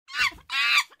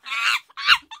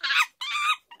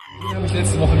ich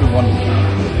letzte Woche gewonnen.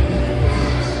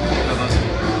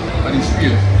 Bei dem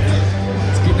Spiel.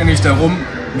 Es geht nämlich darum,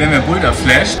 wenn wir Boulder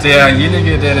flasht,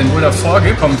 derjenige, der den Boulder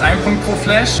vorgibt, bekommt 1 Punkt pro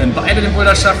Flash. Wenn beide den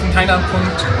Boulder schaffen, keiner einen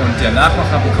Punkt und der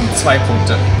Nachmacher bekommt 2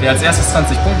 Punkte. Wer als erstes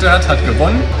 20 Punkte hat, hat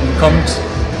gewonnen und bekommt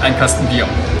einen Kasten Bier.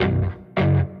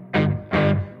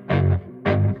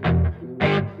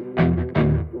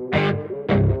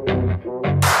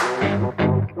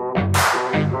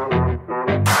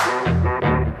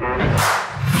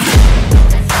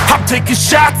 Taking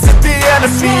shots at the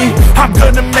enemy. I'm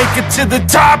gonna make it to the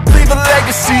top, leave a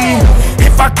legacy.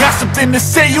 If I got something to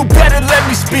say, you better let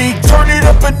me speak. Turn it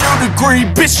up a new degree,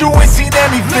 bitch, you ain't seen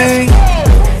anything.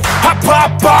 I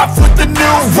pop off with the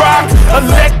new rock,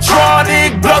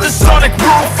 electronic, blow the sonic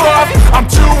roof up. I'm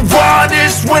too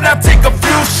honest when I take a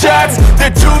few shots.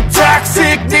 They're too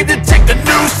toxic, need to take a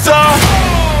new song.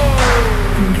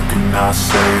 And you cannot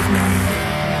save me,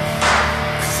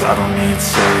 'cause I don't need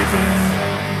saving.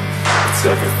 It's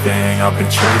everything I've been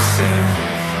chasing,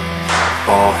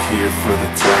 all here for the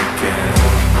taking.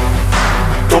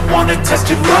 Don't wanna test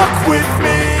your luck with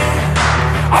me,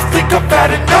 I think I've had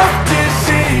enough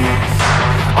disease.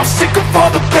 I'm sick of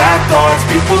all the bad thoughts,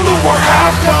 people who are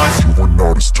half-nots. You are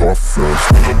not as tough as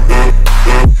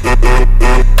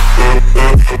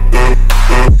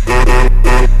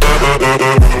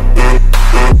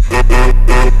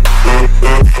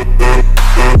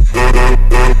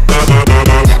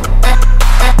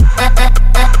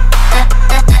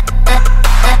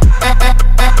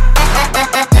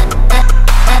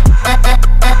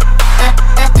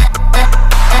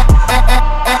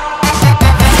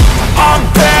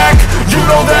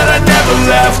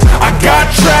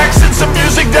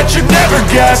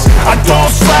I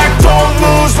don't slack, don't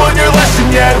lose, learn your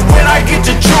lesson yet. When I get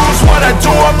to choose what I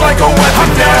do, I'm like a weapon.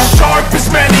 I'm not sharp as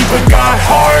many, but got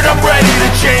heart, I'm ready to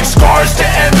change. Scars to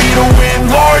envy, to win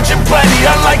large and plenty.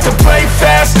 I like to play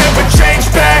fast, never change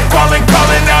back. Calling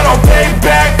out, I'll pay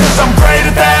back, 'cause I'm great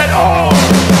at that. Oh,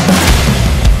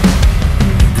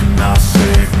 you cannot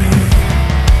save me,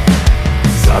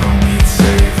 'cause I don't need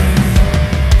saving.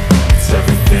 It's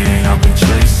everything I've been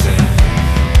chasing,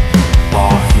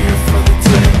 all here for the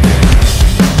taking.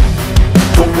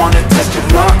 Don't wanna test your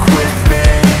luck with me,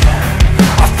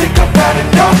 I think I've had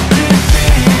enough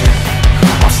disease.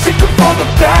 I'm sick of all the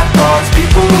bad thoughts,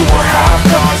 people who are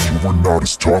half-nots. You are not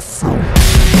as tough though.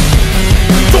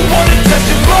 Don't wanna test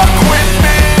your luck with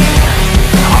me,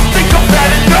 I think I've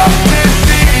had enough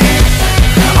disease.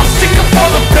 I'm sick of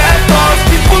all the bad